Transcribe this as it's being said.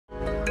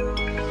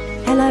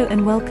Hello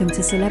and welcome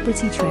to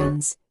Celebrity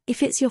Trends.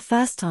 If it's your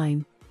first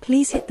time,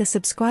 please hit the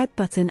subscribe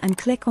button and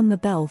click on the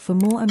bell for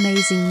more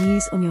amazing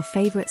news on your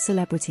favorite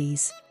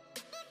celebrities.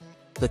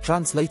 The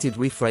translated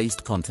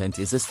rephrased content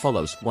is as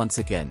follows. Once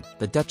again,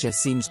 the Duchess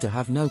seems to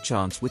have no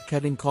chance with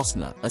Kevin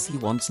Costner as he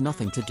wants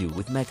nothing to do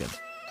with Meghan.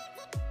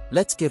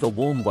 Let's give a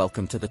warm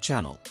welcome to the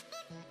channel.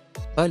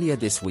 Earlier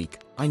this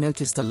week, I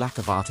noticed a lack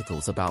of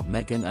articles about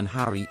Meghan and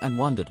Harry and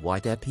wondered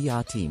why their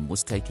PR team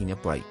was taking a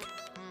break.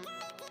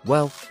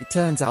 Well, it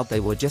turns out they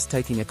were just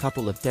taking a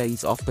couple of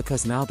days off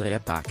because now they are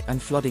back and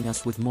flooding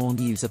us with more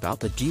news about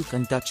the Duke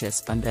and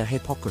Duchess and their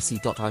hypocrisy.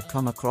 I've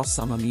come across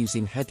some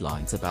amusing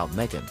headlines about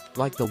Meghan,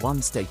 like the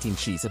one stating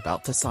she's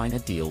about to sign a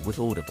deal with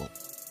Audible.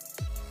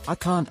 I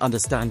can't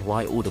understand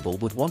why Audible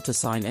would want to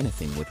sign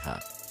anything with her,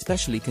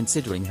 especially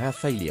considering her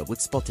failure with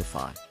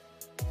Spotify.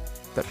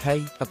 But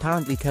hey,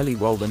 apparently Kelly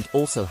Rowland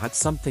also had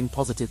something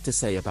positive to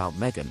say about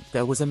Meghan.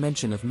 There was a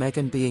mention of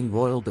Meghan being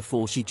royal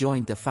before she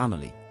joined the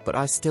family, but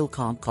I still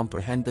can't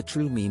comprehend the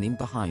true meaning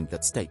behind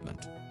that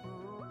statement.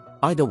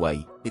 Either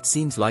way, it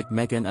seems like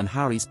Meghan and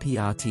Harry's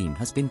PR team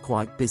has been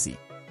quite busy.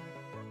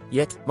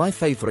 Yet, my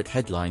favorite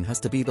headline has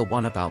to be the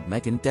one about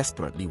Meghan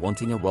desperately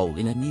wanting a role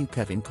in a new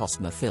Kevin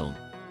Costner film.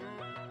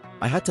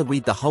 I had to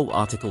read the whole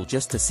article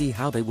just to see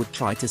how they would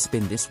try to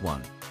spin this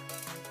one.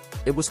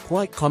 It was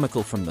quite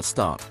comical from the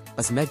start,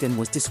 as Meghan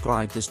was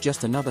described as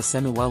just another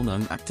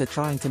semi-well-known actor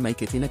trying to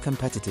make it in a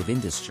competitive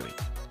industry.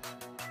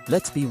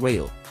 Let's be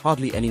real,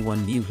 hardly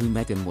anyone knew who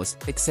Meghan was,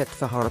 except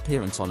for her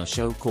appearance on a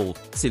show called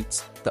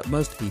Suits, that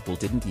most people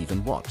didn't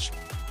even watch.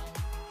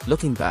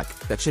 Looking back,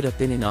 that should have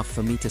been enough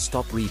for me to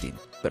stop reading,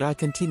 but I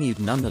continued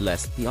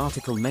nonetheless. The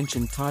article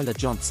mentioned Tyler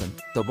Johnson,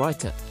 the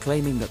writer,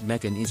 claiming that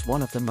Meghan is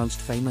one of the most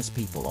famous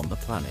people on the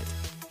planet.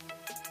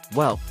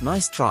 Well,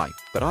 nice try,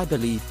 but I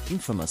believe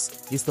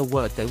infamous is the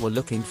word they were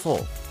looking for.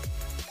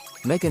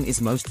 Meghan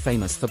is most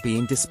famous for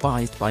being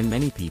despised by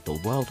many people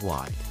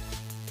worldwide.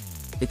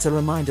 It's a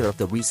reminder of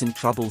the recent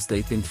troubles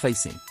they've been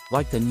facing,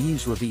 like the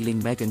news revealing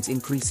Meghan's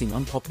increasing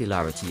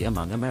unpopularity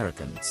among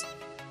Americans.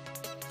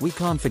 We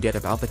can't forget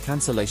about the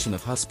cancellation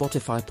of her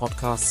Spotify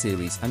podcast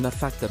series and the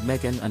fact that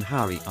Meghan and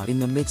Harry are in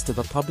the midst of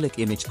a public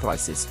image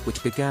crisis,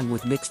 which began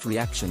with mixed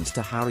reactions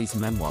to Harry's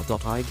memoir.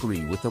 I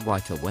agree with the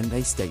writer when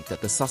they state that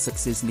the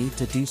Sussexes need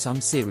to do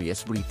some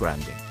serious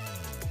rebranding.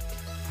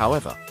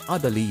 However, I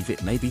believe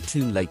it may be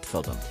too late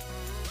for them.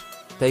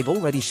 They've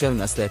already shown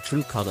us their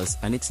true colors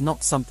and it's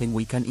not something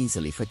we can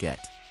easily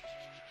forget.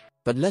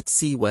 But let's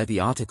see where the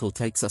article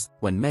takes us.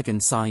 When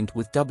Meghan signed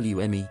with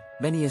WME,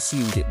 many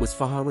assumed it was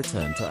for her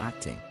return to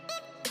acting.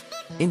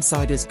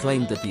 Insiders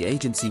claimed that the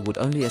agency would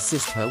only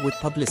assist her with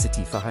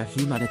publicity for her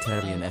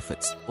humanitarian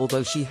efforts,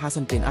 although she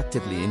hasn't been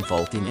actively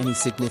involved in any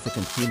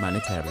significant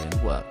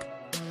humanitarian work.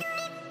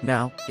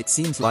 Now, it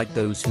seems like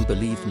those who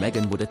believed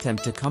Meghan would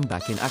attempt to come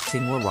back in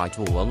acting were right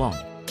all along.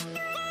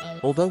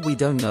 Although we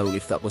don't know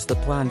if that was the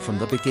plan from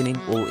the beginning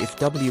or if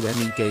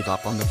WME gave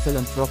up on the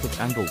philanthropic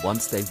angle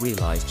once they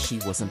realized she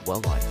wasn't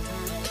well liked.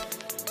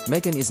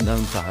 Meghan is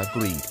known for her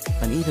greed,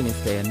 and even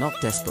if they are not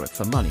desperate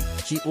for money,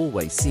 she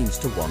always seems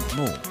to want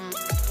more.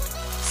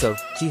 So,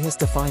 she has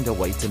to find a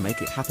way to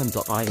make it happen.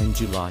 In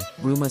July,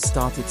 rumors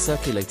started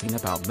circulating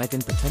about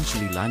Meghan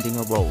potentially landing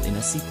a role in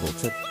a sequel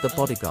to The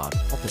Bodyguard,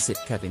 opposite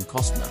Kevin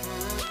Costner.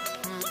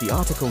 The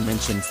article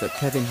mentions that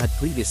Kevin had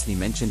previously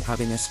mentioned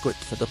having a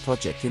script for the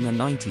project in the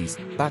 90s,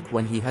 back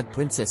when he had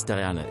Princess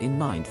Diana in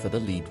mind for the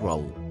lead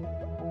role.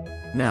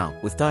 Now,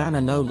 with Diana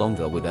no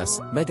longer with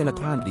us, Meghan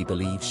apparently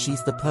believes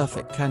she's the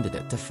perfect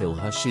candidate to fill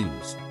her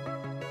shoes.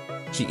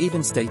 She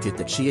even stated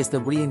that she is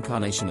the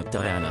reincarnation of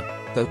Diana,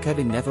 though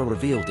Kevin never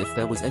revealed if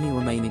there was any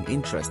remaining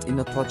interest in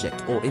the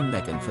project or in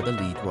Meghan for the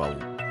lead role.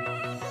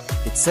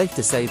 It's safe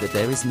to say that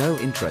there is no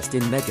interest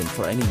in Meghan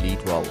for any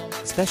lead role,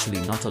 especially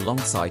not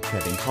alongside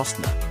Kevin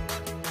Costner.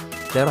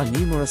 There are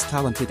numerous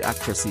talented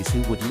actresses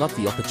who would love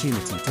the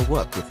opportunity to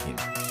work with him.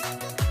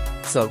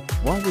 So,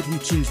 why would he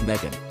choose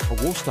Meghan,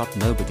 a washed-up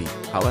nobody?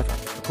 However,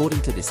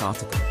 according to this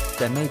article,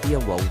 there may be a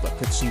role that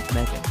could suit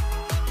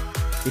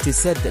Meghan. It is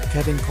said that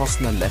Kevin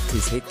Costner left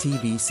his hit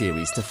TV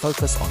series to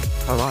focus on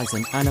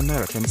Horizon, an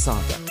American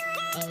saga.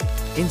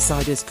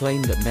 Insiders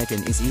claim that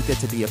Meghan is eager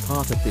to be a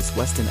part of this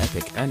Western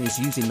epic and is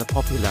using the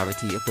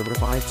popularity of the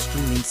revived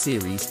streaming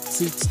series,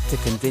 Suits, to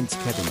convince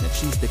Kevin that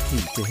she's the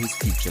key to his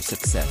future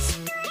success.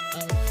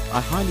 I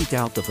highly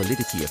doubt the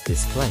validity of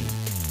this claim.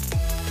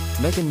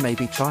 Meghan may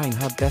be trying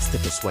her best to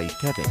persuade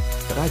Kevin,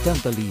 but I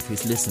don't believe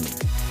he's listening.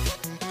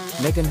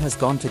 Meghan has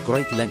gone to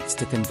great lengths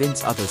to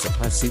convince others of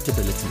her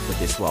suitability for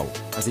this role,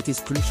 as it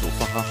is crucial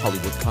for her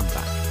Hollywood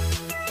comeback.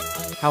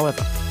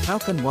 However, how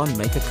can one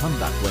make a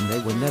comeback when they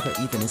were never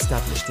even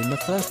established in the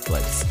first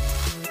place?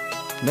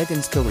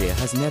 Meghan's career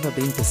has never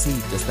been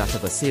perceived as that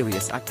of a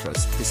serious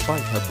actress,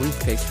 despite her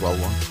briefcase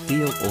role on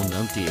Deal or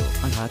No Deal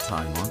and her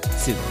time on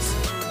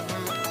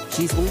Suits.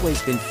 She's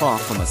always been far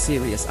from a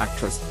serious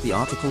actress. The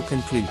article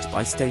concludes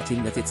by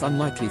stating that it's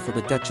unlikely for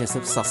the Duchess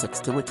of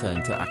Sussex to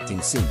return to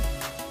acting soon.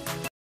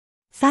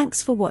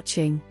 Thanks for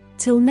watching.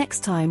 Till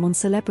next time on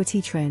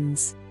Celebrity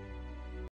Trends.